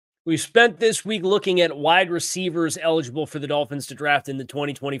We spent this week looking at wide receivers eligible for the Dolphins to draft in the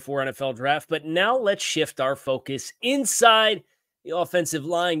 2024 NFL Draft, but now let's shift our focus inside the offensive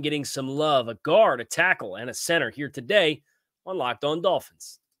line, getting some love, a guard, a tackle, and a center here today on Locked On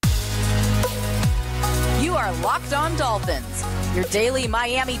Dolphins. You are Locked On Dolphins, your daily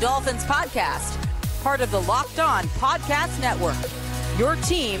Miami Dolphins podcast, part of the Locked On Podcast Network, your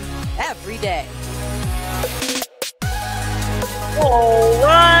team every day. All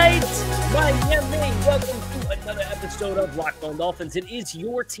right, Miami, welcome to another episode of Locked On Dolphins. It is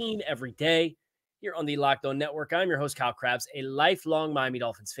your team every day here on the Locked On Network. I'm your host, Kyle Krabs, a lifelong Miami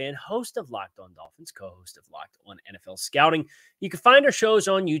Dolphins fan, host of Locked On Dolphins, co-host of Locked On NFL Scouting. You can find our shows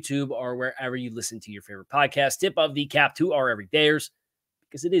on YouTube or wherever you listen to your favorite podcast. Tip of the cap to our everydayers,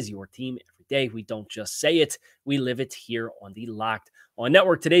 because it is your team every day. We don't just say it, we live it here on the Locked On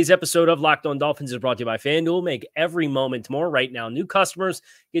Network. Today's episode of Locked On Dolphins is brought to you by FanDuel. Make every moment more. Right now, new customers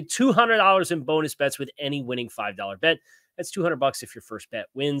get $200 in bonus bets with any winning $5 bet. That's $200 if your first bet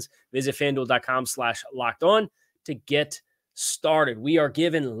wins. Visit FanDuel.com/LockedOn to get started. We are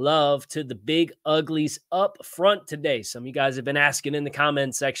giving love to the big uglies up front today. Some of you guys have been asking in the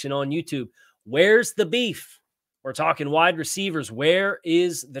comment section on YouTube, where's the beef? We're talking wide receivers. Where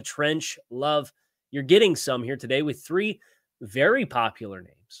is the trench love? You're getting some here today with three very popular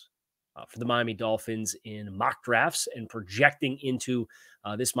names for the Miami Dolphins in mock drafts and projecting into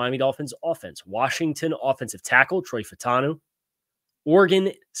this Miami Dolphins offense. Washington offensive tackle, Troy Fautanu.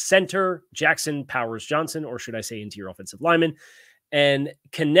 Oregon center, Jackson Powers Johnson, or should I say interior offensive lineman. And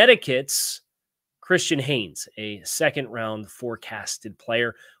Connecticut's Christian Haynes, a second-round forecasted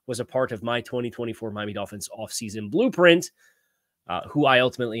player, was a part of my 2024 Miami Dolphins offseason blueprint, who I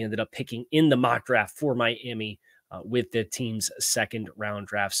ultimately ended up picking in the mock draft for Miami with the team's second-round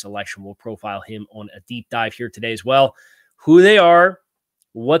draft selection. We'll profile him on a deep dive here today as well. Who they are,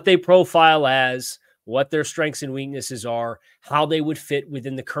 what they profile as, what their strengths and weaknesses are, how they would fit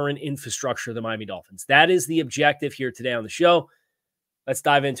within the current infrastructure of the Miami Dolphins. That is the objective here today on the show. Let's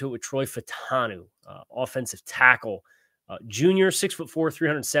dive into it with Troy Fautanu, offensive tackle. Junior, 6'4",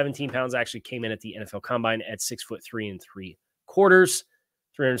 317 pounds, actually came in at the NFL Combine at 6'3" 3/4,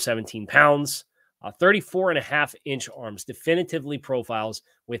 317 pounds, 34.5-inch arms, definitively profiles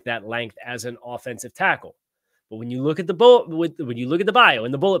with that length as an offensive tackle. But when you look at the bio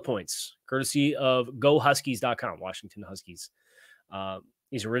and the bullet points, courtesy of GoHuskies.com, Washington Huskies,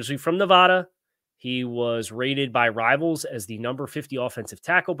 he's originally from Nevada. He was rated by Rivals as the number 50 offensive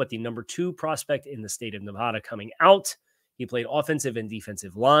tackle, but the number 2 prospect in the state of Nevada coming out. He played offensive and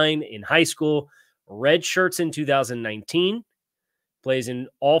defensive line in high school, red shirts in 2019, plays in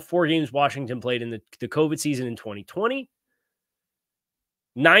all 4 games Washington played in the COVID season in 2020,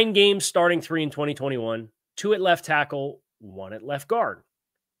 9 games starting 3 in 2021, 2 at left tackle, 1 at left guard.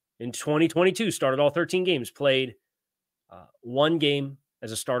 In 2022, started all 13 games, played 1 game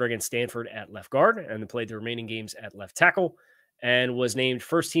as a starter against Stanford at left guard, and then played the remaining games at left tackle, and was named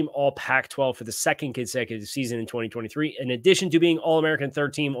first team All Pac-12 for the second consecutive season in 2023. In addition to being All-American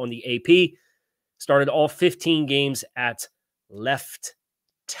third team on the AP, started all 15 games at left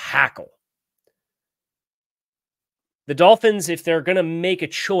tackle. The Dolphins, if they're going to make a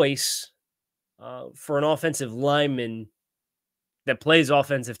choice for an offensive lineman that plays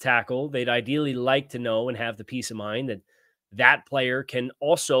offensive tackle, they'd ideally like to know and have the peace of mind that that player can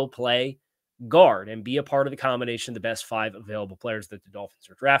also play guard and be a part of the combination of the best 5 available players that the Dolphins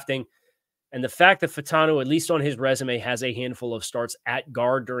are drafting. And the fact that Fautanu, at least on his resume, has a handful of starts at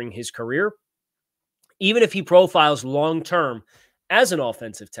guard during his career, even if he profiles long-term as an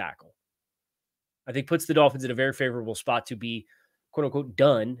offensive tackle, I think puts the Dolphins in a very favorable spot to be, quote-unquote,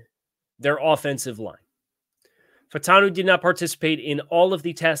 done their offensive line. Fautanu did not participate in all of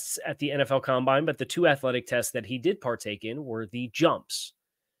the tests at the NFL Combine, but the 2 athletic tests that he did partake in were the jumps.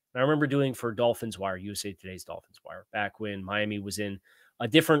 And I remember doing for Dolphins Wire, USA Today's Dolphins Wire, back when Miami was in a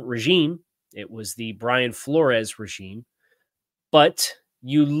different regime. It was the Brian Flores regime. But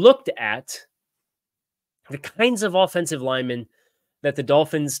you looked at the kinds of offensive linemen that the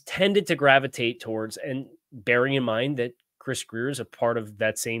Dolphins tended to gravitate towards, and bearing in mind that Chris Grier is a part of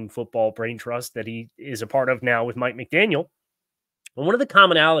that same football brain trust that he is a part of now with Mike McDaniel. And one of the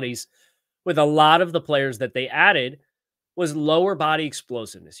commonalities with a lot of the players that they added was lower body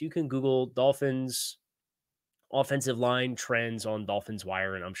explosiveness. You can Google Dolphins offensive line trends on Dolphins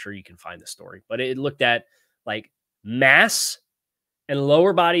Wire, and I'm sure you can find the story. But it looked at like mass and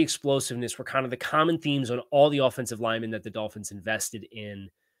lower body explosiveness were kind of the common themes on all the offensive linemen that the Dolphins invested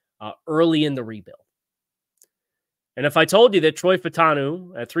in early in the rebuild. And if I told you that Troy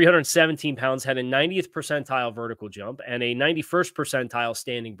Fautanu at 317 pounds had a 90th percentile vertical jump and a 91st percentile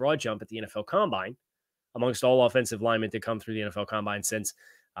standing broad jump at the NFL Combine, amongst all offensive linemen to come through the NFL Combine since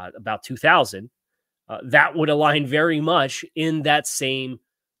about 2000, that would align very much in that same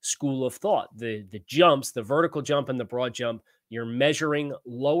school of thought. The jumps, the vertical jump and the broad jump, you're measuring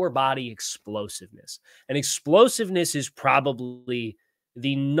lower body explosiveness. And explosiveness is probably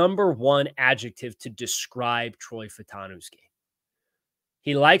the number one adjective to describe Troy Fautanu's game.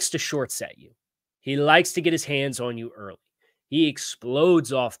 He likes to short set you. He likes to get his hands on you early. He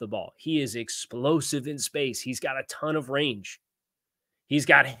explodes off the ball. He is explosive in space. He's got a ton of range. He's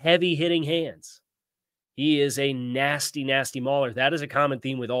got heavy hitting hands. He is a nasty, nasty mauler. That is a common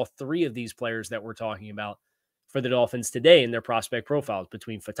theme with all three of these players that we're talking about for the Dolphins today in their prospect profiles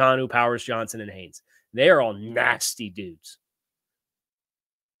between Fautanu, Powers, Johnson, and Haynes. They are all nasty dudes.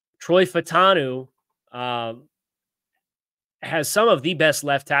 Troy Fautanu has some of the best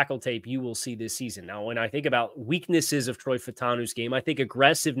left tackle tape you will see this season. Now, when I think about weaknesses of Troy Fautanu's game, I think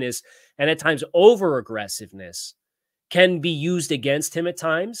aggressiveness and at times over-aggressiveness can be used against him at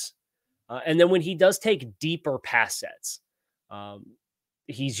times. And then when he does take deeper pass sets,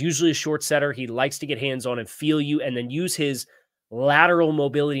 he's usually a short setter. He likes to get hands on and feel you and then use his lateral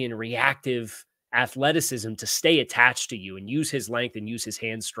mobility and reactive athleticism to stay attached to you and use his length and use his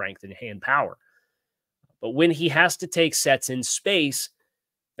hand strength and hand power. But when he has to take sets in space,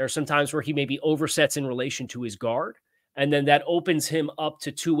 there are some times where he maybe oversets in relation to his guard, and then that opens him up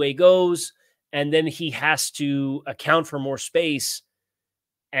to two-way goes, and then he has to account for more space,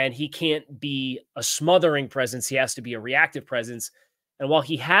 and he can't be a smothering presence. He has to be a reactive presence. And while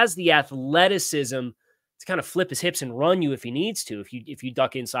he has the athleticism to kind of flip his hips and run you if he needs to, if you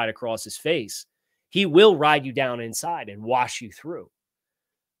duck inside across his face, he will ride you down inside and wash you through.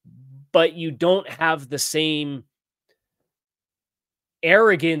 But you don't have the same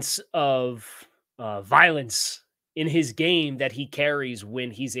arrogance of violence in his game that he carries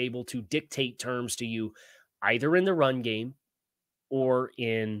when he's able to dictate terms to you, either in the run game or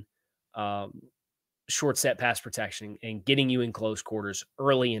in short set pass protection and getting you in close quarters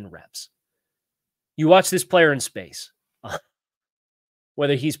early in reps. You watch this player in space.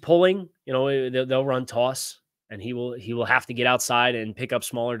 Whether he's pulling, they'll run toss, and he will have to get outside and pick up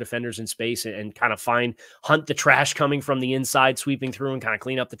smaller defenders in space and kind of hunt the trash coming from the inside, sweeping through and kind of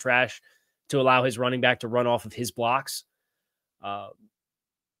clean up the trash to allow his running back to run off of his blocks.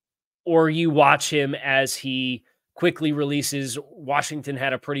 Or you watch him as he quickly releases. Washington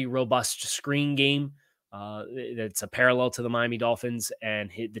had a pretty robust screen game. That's a parallel to the Miami Dolphins,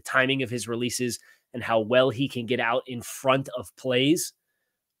 and the timing of his releases and how well he can get out in front of plays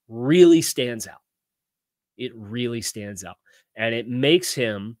really stands out. It really stands out. And it makes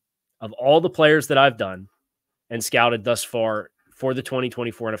him, of all the players that I've done and scouted thus far for the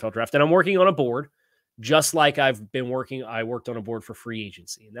 2024 NFL draft, and I'm working on a board, just like I worked on a board for free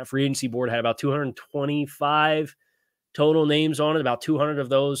agency. And that free agency board had about 225 total names on it. About 200 of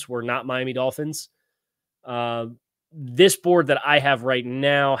those were not Miami Dolphins. This board that I have right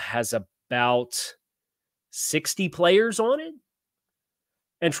now has about 60 players on it.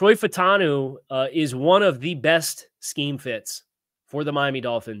 And Troy Fautanu is one of the best scheme fits for the Miami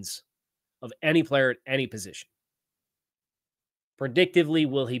Dolphins of any player at any position. Predictively,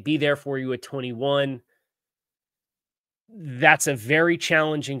 will he be there for you at 21? That's a very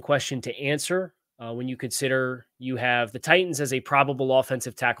challenging question to answer when you consider you have the Titans as a probable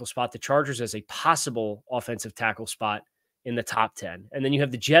offensive tackle spot, the Chargers as a possible offensive tackle spot in the top 10. And then you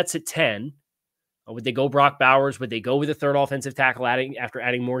have the Jets at 10. Would they go Brock Bowers? Would they go with a third offensive tackle after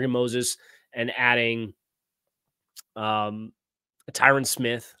adding Morgan Moses and adding Tyron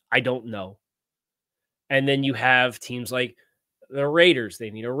Smith? I don't know. And then you have teams like the Raiders. They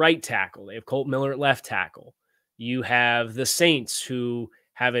need a right tackle. They have Colt Miller at left tackle. You have the Saints, who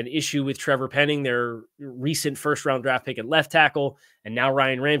have an issue with Trevor Penning, their recent first-round draft pick at left tackle, and now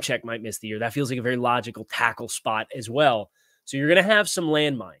Ryan Ramczyk might miss the year. That feels like a very logical tackle spot as well. So you're going to have some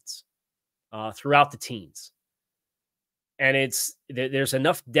landmines throughout the teens. And there's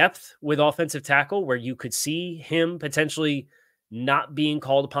enough depth with offensive tackle where you could see him potentially not being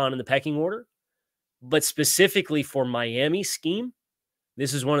called upon in the pecking order. But specifically for Miami's scheme,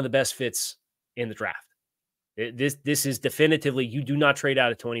 this is one of the best fits in the draft. This is definitively, you do not trade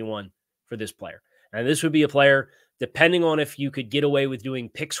out of 21 for this player. And this would be a player, depending on if you could get away with doing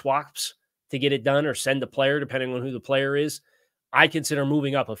pick swaps to get it done or send a player, depending on who the player is, I consider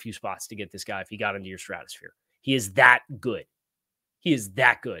moving up a few spots to get this guy if he got into your stratosphere. He is that good. He is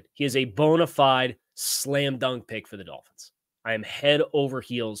that good. He is a bona fide slam dunk pick for the Dolphins. I am head over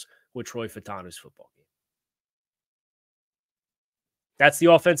heels with Troy Fautanu's football game. That's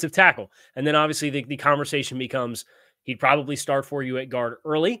the offensive tackle. And then obviously the conversation becomes he'd probably start for you at guard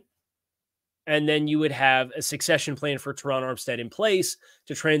early. And then you would have a succession plan for Teron Armstead in place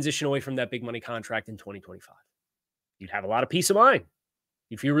to transition away from that big money contract in 2025. You'd have a lot of peace of mind.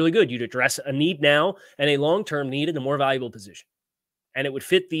 You'd feel really good. You'd address a need now and a long-term need in a more valuable position. And it would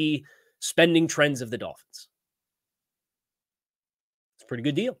fit the spending trends of the Dolphins. It's a pretty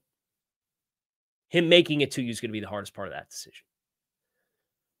good deal. Him making it to you is going to be the hardest part of that decision.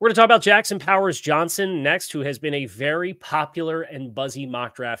 We're going to talk about Jackson Powers Johnson next, who has been a very popular and buzzy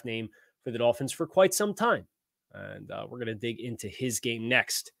mock draft name for the Dolphins for quite some time. And we're going to dig into his game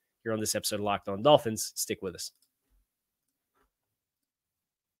next here on this episode of Locked On Dolphins. Stick with us.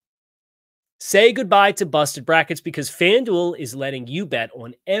 Say goodbye to busted brackets because FanDuel is letting you bet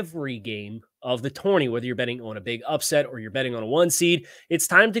on every game of the tourney, whether you're betting on a big upset or you're betting on a 1 seed. It's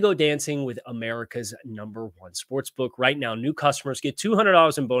time to go dancing with America's #1 sportsbook. Right now, new customers get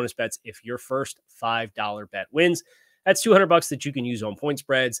 $200 in bonus bets if your first $5 bet wins. That's $200 that you can use on point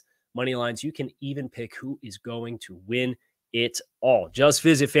spreads, money lines. You can even pick who is going to win it all. Just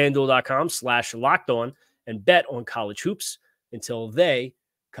visit FanDuel.com/lockedon and bet on college hoops until they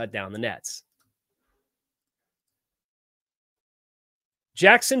cut down the nets.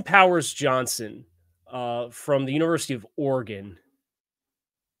 Jackson Powers Johnson from the University of Oregon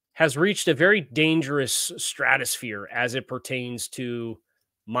has reached a very dangerous stratosphere as it pertains to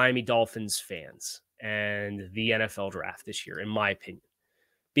Miami Dolphins fans and the NFL draft this year, in my opinion,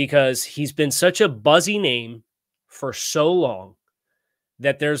 because he's been such a buzzy name for so long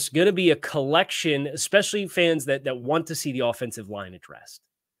that there's going to be a collection, especially fans that want to see the offensive line addressed.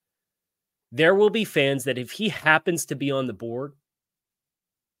 There will be fans that if he happens to be on the board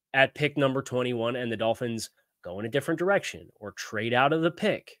at pick number 21 and the Dolphins go in a different direction or trade out of the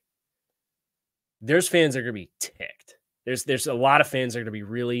pick, there's fans that are going to be ticked. There's a lot of fans that are going to be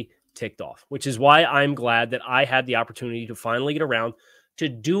really ticked off, which is why I'm glad that I had the opportunity to finally get around to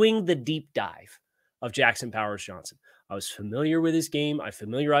doing the deep dive of Jackson Powers Johnson. I was familiar with his game. I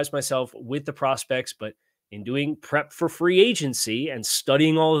familiarized myself with the prospects, but in doing prep for free agency and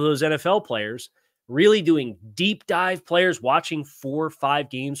studying all of those NFL players, really doing deep dive players, watching 4 or 5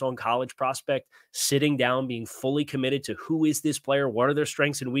 games on College Prospect, sitting down, being fully committed to who is this player, what are their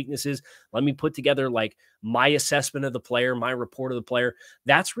strengths and weaknesses. Let me put together like my assessment of the player, my report of the player.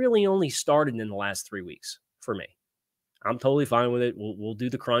 That's really only started in the last 3 weeks for me. I'm totally fine with it. We'll do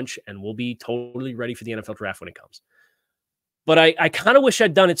the crunch and we'll be totally ready for the NFL draft when it comes. But I kind of wish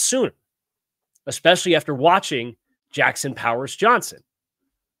I'd done it sooner, especially after watching Jackson Powers Johnson.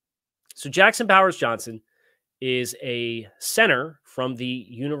 So Jackson Powers Johnson is a center from the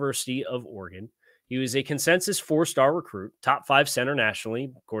University of Oregon. He was a consensus 4-star recruit, top 5 center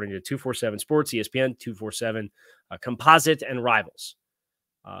nationally, according to 247 Sports, ESPN, 247 Composite, and Rivals.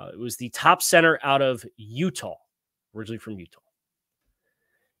 It was the top center out of Utah, originally from Utah.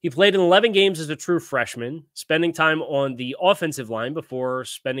 He played in 11 games as a true freshman, spending time on the offensive line before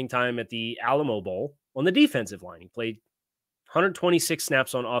spending time at the Alamo Bowl on the defensive line. He played 126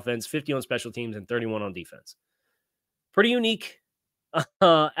 snaps on offense, 50 on special teams, and 31 on defense. Pretty unique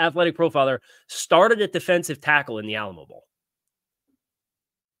athletic profile there. Started at defensive tackle in the Alamo Bowl.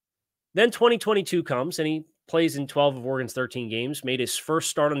 Then 2022 comes, and he plays in 12 of Oregon's 13 games, made his first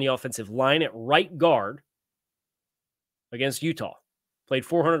start on the offensive line at right guard against Utah. Played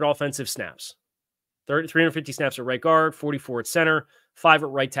 400 offensive snaps, 350 snaps at right guard, 44 at center, 5 at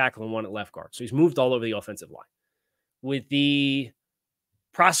right tackle, and 1 at left guard. So he's moved all over the offensive line. With the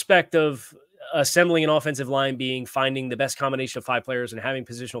prospect of assembling an offensive line being finding the best combination of 5 players and having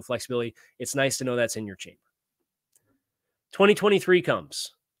positional flexibility, it's nice to know that's in your chamber. 2023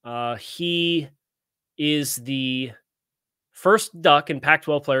 comes. He is the first Duck and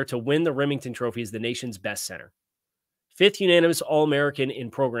Pac-12 player to win the Remington Trophy as the nation's best center. 5th unanimous All-American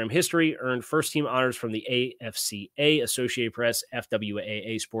in program history, earned first-team honors from the AFCA, Associated Press,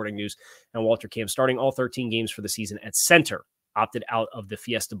 FWAA, Sporting News, and Walter Camp, starting all 13 games for the season at center, opted out of the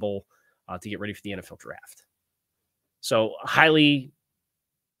Fiesta Bowl to get ready for the NFL draft. So, a highly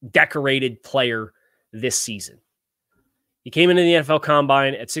decorated player this season. He came into the NFL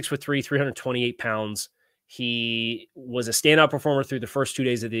Combine at 6'3", 328 pounds. He was a standout performer through the first 2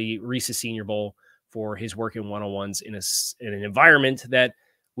 days of the Reese's Senior Bowl for his work in one-on-ones in an environment that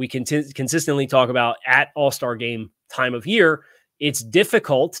we consistently talk about at All-Star game time of year. It's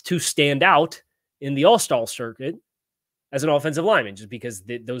difficult to stand out in the All-Star circuit as an offensive lineman just because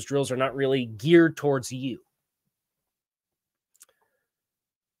those drills are not really geared towards you.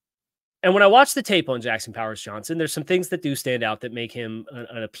 And when I watch the tape on Jackson Powers Johnson, there's some things that do stand out that make him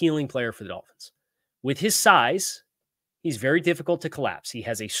an appealing player for the Dolphins. With his size, He's very difficult to collapse. He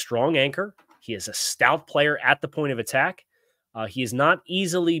has a strong anchor. He is a stout player at the point of attack. He is not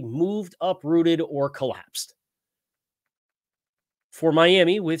easily moved, uprooted, or collapsed. For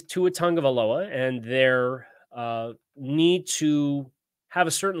Miami, with Tua Tagovailoa and their need to have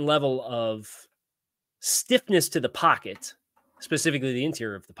a certain level of stiffness to the pocket, specifically the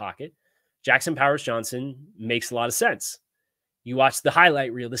interior of the pocket, Jackson Powers-Johnson makes a lot of sense. You watch the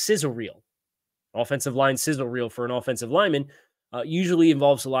highlight reel, the sizzle reel, offensive line sizzle reel for an offensive lineman, usually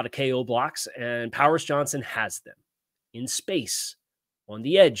involves a lot of KO blocks, and Powers-Johnson has them in space, on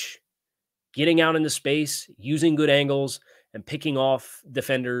the edge, getting out into space, using good angles, and picking off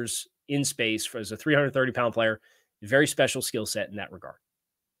defenders in space as a 330-pound player. Very special skill set in that regard.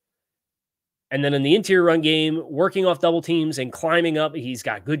 And then in the interior run game, working off double teams and climbing up, he's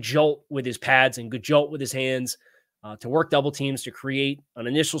got good jolt with his pads and good jolt with his hands to work double teams to create an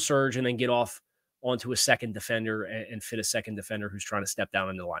initial surge and then get off onto a second defender and fit a second defender who's trying to step down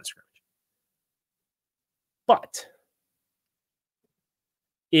into the line of scrimmage. But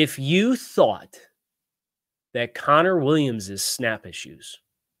if you thought that Connor Williams' snap issues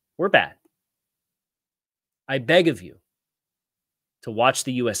were bad, I beg of you to watch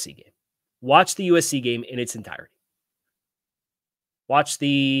the USC game. Watch the USC game in its entirety. Watch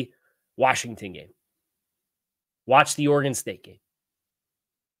the Washington game. Watch the Oregon State game.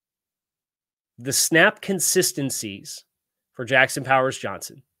 The snap consistencies for Jackson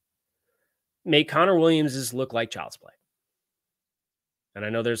Powers-Johnson make Connor Williams look like child's play. And I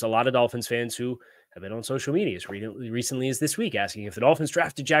know there's a lot of Dolphins fans who have been on social media as recently as this week asking, if the Dolphins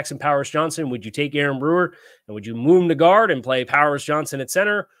drafted Jackson Powers-Johnson, would you take Aaron Brewer and would you move him to guard and play Powers-Johnson at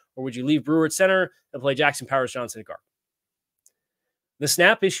center, or would you leave Brewer at center and play Jackson Powers-Johnson at guard? The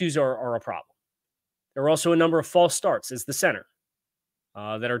snap issues are a problem. There are also a number of false starts as the center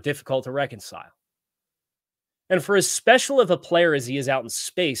that are difficult to reconcile. And for as special of a player as he is out in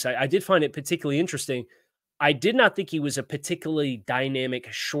space, I did find it particularly interesting. I did not think he was a particularly dynamic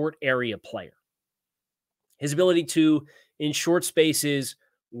short area player. His ability to, in short spaces,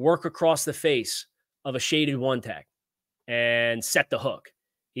 work across the face of a shaded one tag and set the hook.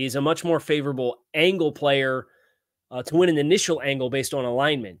 He's a much more favorable angle player to win an initial angle based on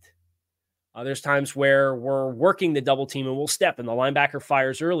alignment. There's times where we're working the double team and we'll step and the linebacker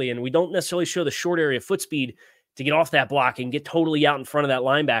fires early, and we don't necessarily show the short area foot speed to get off that block and get totally out in front of that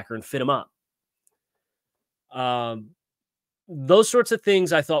linebacker and fit him up. Those sorts of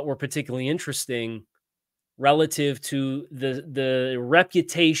things I thought were particularly interesting relative to the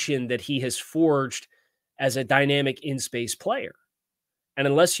reputation that he has forged as a dynamic in-space player. And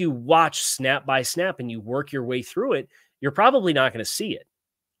unless you watch snap by snap and you work your way through it, you're probably not going to see it.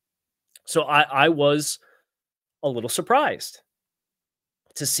 So I was a little surprised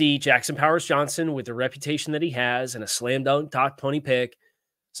to see Jackson Powers-Johnson with the reputation that he has and a slam dunk top 20 pick,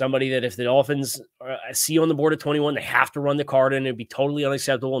 somebody that if the Dolphins see on the board at 21, they have to run the card and it'd be totally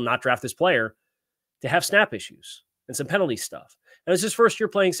unacceptable and not draft this player, to have snap issues and some penalty stuff. And it's his first year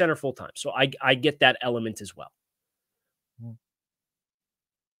playing center full time. So I get that element as well.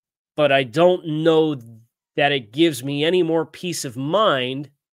 But I don't know that it gives me any more peace of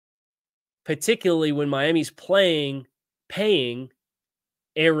mind, particularly when Miami's paying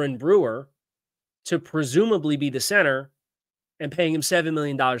Aaron Brewer to presumably be the center and paying him $7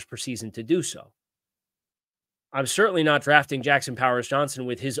 million per season to do so. I'm certainly not drafting Jackson Powers-Johnson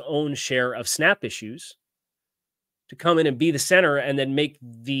with his own share of snap issues to come in and be the center and then make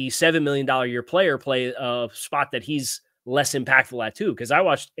the $7 million a year player play a spot that he's less impactful at too. Because I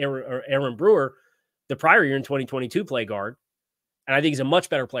watched Aaron Brewer the prior year in 2022 play guard, and I think he's a much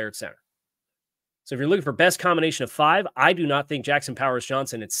better player at center. So if you're looking for best combination of five, I do not think Jackson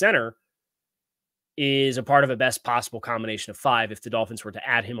Powers-Johnson at center is a part of a best possible combination of five if the Dolphins were to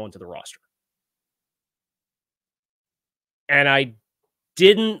add him onto the roster. And I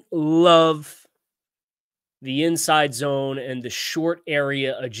didn't love the inside zone and the short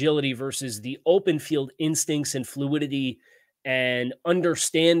area agility versus the open field instincts and fluidity and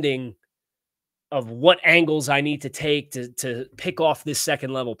understanding of what angles I need to take to pick off this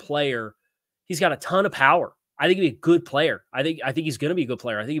second level player. He's got a ton of power. I think he'd be a good player. I think he's going to be a good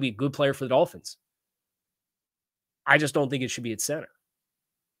player. I think he'd be a good player for the Dolphins. I just don't think it should be at center.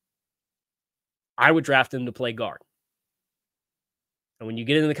 I would draft him to play guard. And when you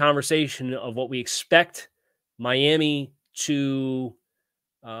get into the conversation of what we expect Miami to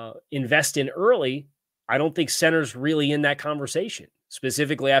invest in early, I don't think center's really in that conversation,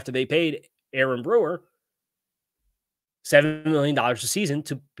 specifically after they paid Aaron Brewer $7 million a season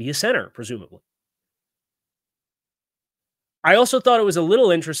to be a center, presumably. I also thought it was a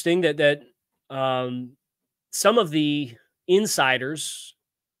little interesting that some of the insiders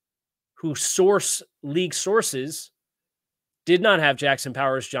who source league sources did not have Jackson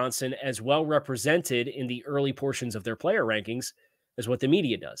Powers Johnson as well represented in the early portions of their player rankings as what the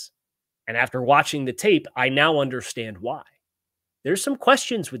media does. And after watching the tape, I now understand why. There's some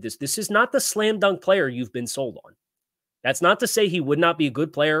questions with this. This is not the slam dunk player you've been sold on. That's not to say he would not be a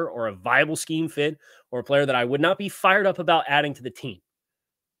good player or a viable scheme fit or a player that I would not be fired up about adding to the team.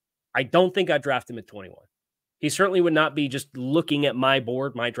 I don't think I'd draft him at 21. He certainly would not be just looking at my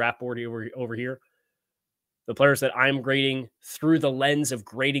board, my draft board over here. The players that I'm grading through the lens of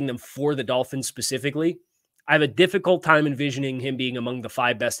grading them for the Dolphins specifically, I have a difficult time envisioning him being among the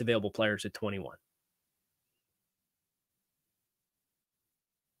 5 best available players at 21.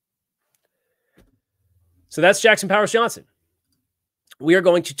 So that's Jackson Powers Johnson. We are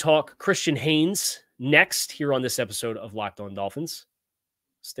going to talk Christian Haynes next here on this episode of Locked On Dolphins.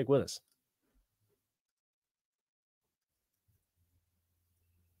 Stick with us.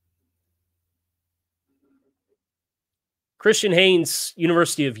 Christian Haynes,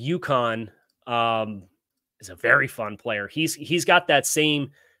 University of UConn, is a very fun player. He's got that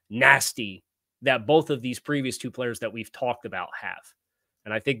same nasty that both of these previous 2 players that we've talked about have.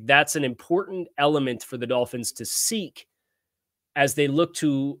 And I think that's an important element for the Dolphins to seek as they look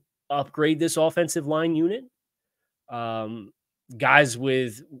to upgrade this offensive line unit. Guys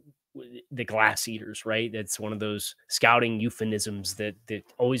with the glass eaters, right? That's one of those scouting euphemisms that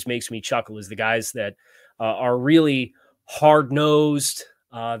always makes me chuckle, is the guys that are really hard-nosed.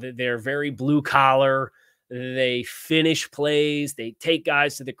 They're very blue-collar. They finish plays. They take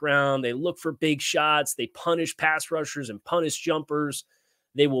guys to the ground. They look for big shots. They punish pass rushers and punish jumpers.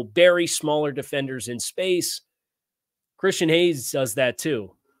 They will bury smaller defenders in space. Christian Haynes does that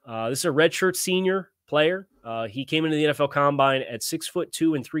too. This is a redshirt senior player. He came into the NFL Combine at 6'2"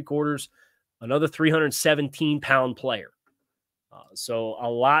 3/4", another 317-pound player. So a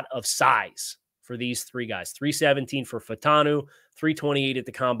lot of size for these 3 guys. 317 for Fautanu, 328 at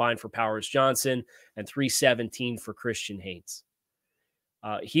the Combine for Powers Johnson, and 317 for Christian Haynes.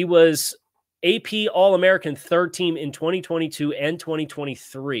 He was AP All-American 3rd team in 2022 and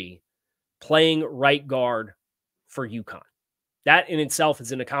 2023, playing right guard for UConn. That in itself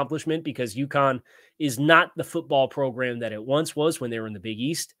is an accomplishment because UConn is not the football program that it once was when they were in the Big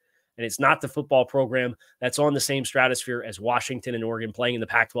East. And it's not the football program that's on the same stratosphere as Washington and Oregon playing in the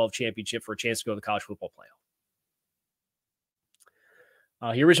Pac-12 championship for a chance to go to the college football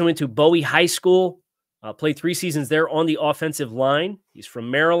playoff. He originally went to Bowie High School, played 3 seasons there on the offensive line. He's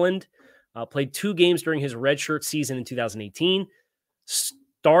from Maryland, played 2 games during his redshirt season in 2018,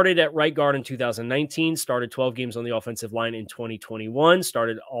 started at right guard in 2019, started 12 games on the offensive line in 2021,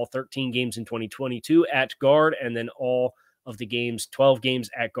 started all 13 games in 2022 at guard, and then all of the games, 12 games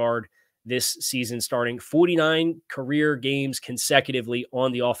at guard this season, starting 49 career games consecutively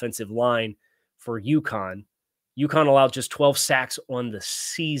on the offensive line for UConn. UConn allowed just 12 sacks on the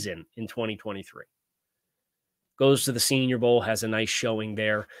season in 2023. Goes to the Senior Bowl, has a nice showing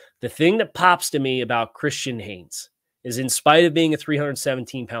there. The thing that pops to me about Christian Haynes is, in spite of being a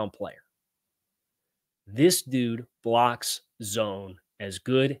 317-pound player, this dude blocks zone as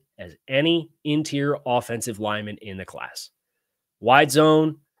good as any interior offensive lineman in the class. Wide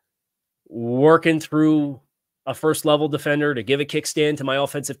zone, working through a first-level defender to give a kickstand to my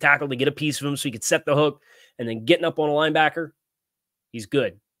offensive tackle to get a piece of him so he could set the hook, and then getting up on a linebacker, he's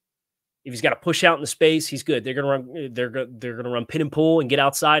good. If he's got to push out in the space, he's good. They're going to run pin and pull and get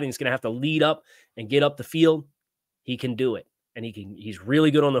outside, and he's going to have to lead up and get up the field. He can do it. And he's really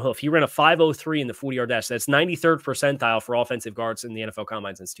good on the hoof. He ran a 5.03 in the 40-yard dash. That's 93rd percentile for offensive guards in the NFL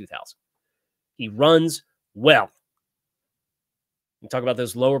Combine since 2000. He runs well. You talk about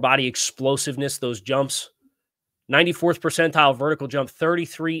those lower body explosiveness, those jumps. 94th percentile vertical jump,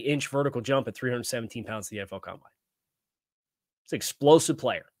 33-inch vertical jump at 317 pounds in the NFL Combine. It's an explosive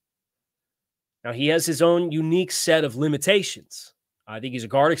player. Now, he has his own unique set of limitations. I think he's a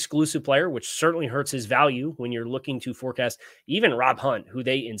guard-exclusive player, which certainly hurts his value when you're looking to forecast even Rob Hunt, who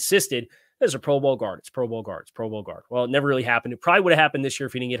they insisted is a Pro Bowl guard. It's Pro Bowl guard. It's Pro Bowl guard. Well, it never really happened. It probably would have happened this year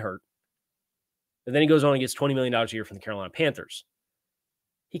if he didn't get hurt. But then he goes on and gets $20 million a year from the Carolina Panthers.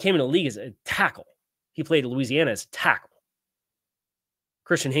 He came in the league as a tackle. He played at Louisiana as a tackle.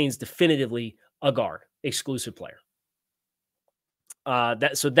 Christian Haynes, definitively a guard, exclusive player.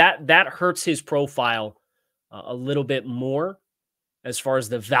 That hurts his profile a little bit more as far as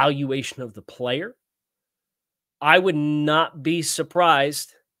the valuation of the player. I would not be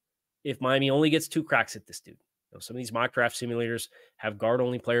surprised if Miami only gets 2 cracks at this dude. You know, some of these mock draft simulators have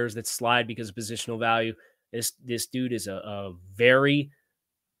guard-only players that slide because of positional value. This dude is a very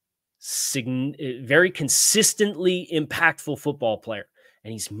very consistently impactful football player.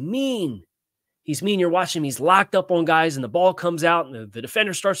 And he's mean. He's mean. You're watching him. He's locked up on guys, and the ball comes out, and the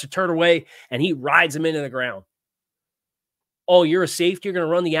defender starts to turn away, and he rides him into the ground. Oh, you're a safety? You're going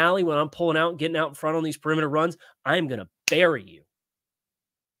to run the alley when I'm pulling out and getting out in front on these perimeter runs? I'm going to bury you.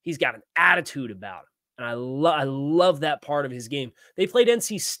 He's got an attitude about him. And I love that part of his game. They played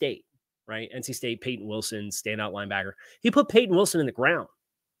NC State, right? NC State, Peyton Wilson, standout linebacker. He put Peyton Wilson in the ground.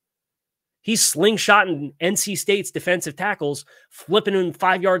 He's slingshotting NC State's defensive tackles, flipping him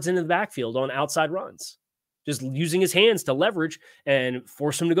 5 yards into the backfield on outside runs, just using his hands to leverage and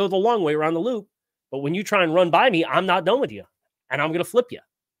force him to go the long way around the loop. But when you try and run by me, I'm not done with you, and I'm going to flip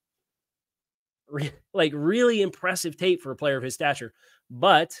you. Like, really impressive tape for a player of his stature.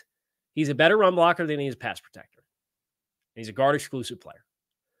 But he's a better run blocker than he is a pass protector. He's a guard exclusive player.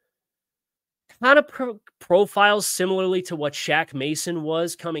 Kind of profiles similarly to what Shaq Mason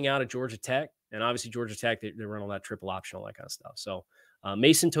was coming out of Georgia Tech. And obviously Georgia Tech, they run all that triple option, all that kind of stuff. So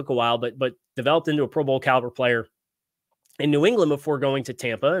Mason took a while, but developed into a Pro Bowl caliber player in New England before going to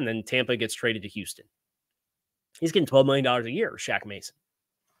Tampa. And then Tampa gets traded to Houston. He's getting $12 million a year, Shaq Mason.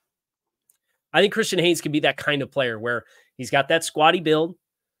 I think Christian Haynes can be that kind of player where he's got that squatty build.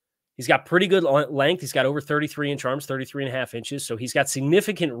 He's got pretty good length. He's got over 33-inch arms, 33.5 inches. So he's got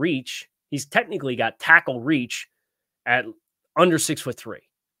significant reach. He's technically got tackle reach at under 6'3".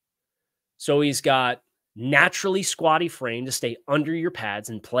 So he's got naturally squatty frame to stay under your pads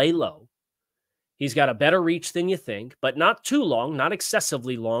and play low. He's got a better reach than you think, but not too long, not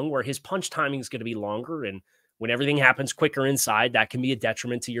excessively long, where his punch timing is going to be longer. And when everything happens quicker inside, that can be a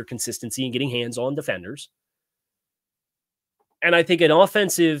detriment to your consistency in getting hands on defenders. And I think an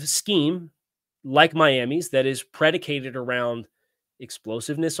offensive scheme like Miami's that is predicated around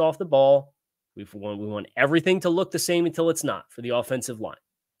explosiveness off the ball. We want everything to look the same until it's not for the offensive line.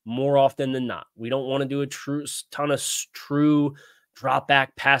 More often than not. We don't want to do a ton of true drop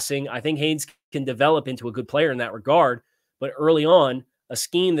back passing. I think Haynes can develop into a good player in that regard. But early on, a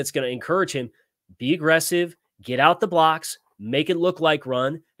scheme that's going to encourage him, be aggressive, get out the blocks, make it look like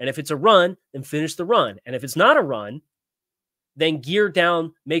run. And if it's a run, then finish the run. And if it's not a run, then gear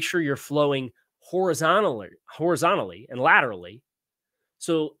down, make sure you're flowing horizontally and laterally.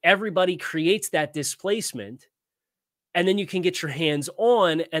 So everybody creates that displacement, and then you can get your hands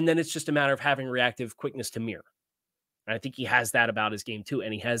on, and then it's just a matter of having reactive quickness to mirror. And I think he has that about his game too,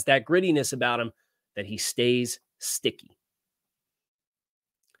 and he has that grittiness about him that he stays sticky.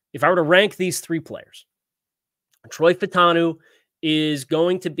 If I were to rank these three players, Troy Fautanu is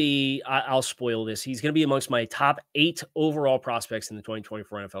going to be, I'll spoil this, he's going to be amongst my top 8 overall prospects in the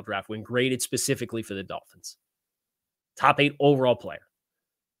 2024 NFL Draft when graded specifically for the Dolphins. Top 8 overall player.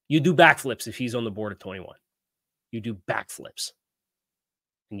 You do backflips if he's on the board at 21. You do backflips.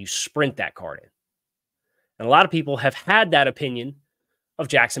 And you sprint that card in. And a lot of people have had that opinion of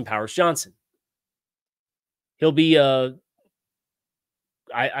Jackson Powers Johnson. He'll be, I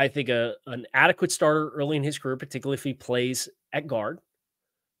think, an adequate starter early in his career, particularly if he plays at guard.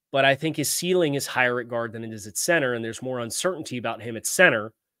 But I think his ceiling is higher at guard than it is at center, and there's more uncertainty about him at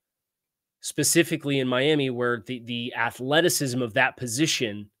center, specifically in Miami, where the athleticism of that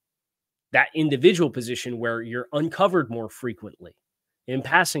position, that individual position where you're uncovered more frequently in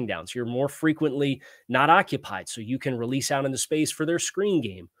passing downs. You're more frequently not occupied, so you can release out into space for their screen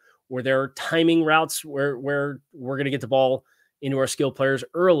game, or there are timing routes where we're going to get the ball into our skill players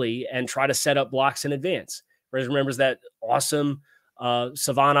early and try to set up blocks in advance. Whereas remembers that awesome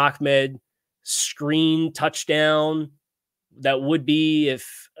Savon Ahmed screen touchdown that would be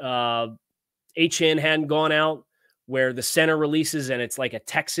if Achane hadn't gone out, where the center releases and it's like a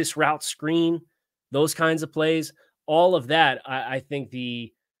Texas route screen, those kinds of plays, all of that. I think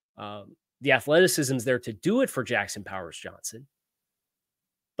the athleticism is there to do it for Jackson Powers Johnson,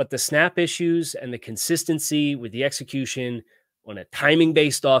 but the snap issues and the consistency with the execution on a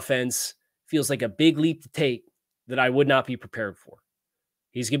timing-based offense feels like a big leap to take that I would not be prepared for.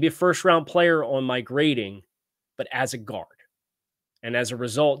 He's going to be a first-round player on my grading, but as a guard. And as a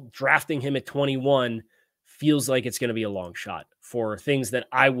result, drafting him at 21 feels like it's going to be a long shot for things that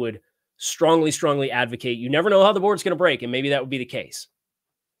I would strongly, strongly advocate. You never know how the board's going to break, and maybe that would be the case.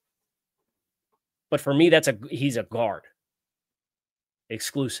 But for me, he's a guard.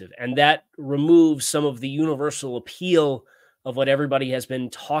 Exclusive. And that removes some of the universal appeal of what everybody has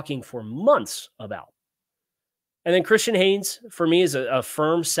been talking for months about. And then Christian Haynes, for me, is a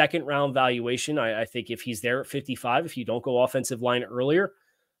firm second-round valuation. I think if he's there at 55, if you don't go offensive line earlier,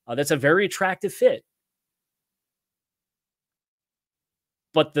 that's a very attractive fit.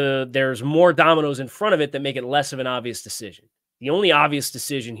 But there's more dominoes in front of it that make it less of an obvious decision. The only obvious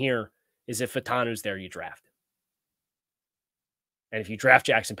decision here is if Fautanu's there, you draft him. And if you draft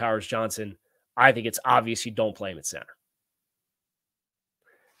Jackson Powers-Johnson, I think it's obvious you don't play him at center.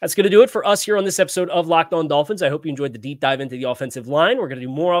 That's going to do it for us here on this episode of Locked On Dolphins. I hope you enjoyed the deep dive into the offensive line. We're going to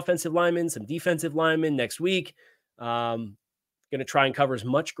do more offensive linemen, some defensive linemen next week. Going to try and cover as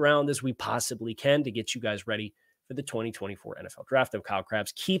much ground as we possibly can to get you guys ready for the 2024 NFL Draft. I'm Kyle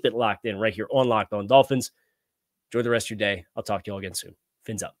Krabs. Keep it locked in right here on Locked On Dolphins. Enjoy the rest of your day. I'll talk to you all again soon.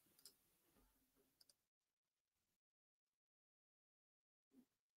 Fins up.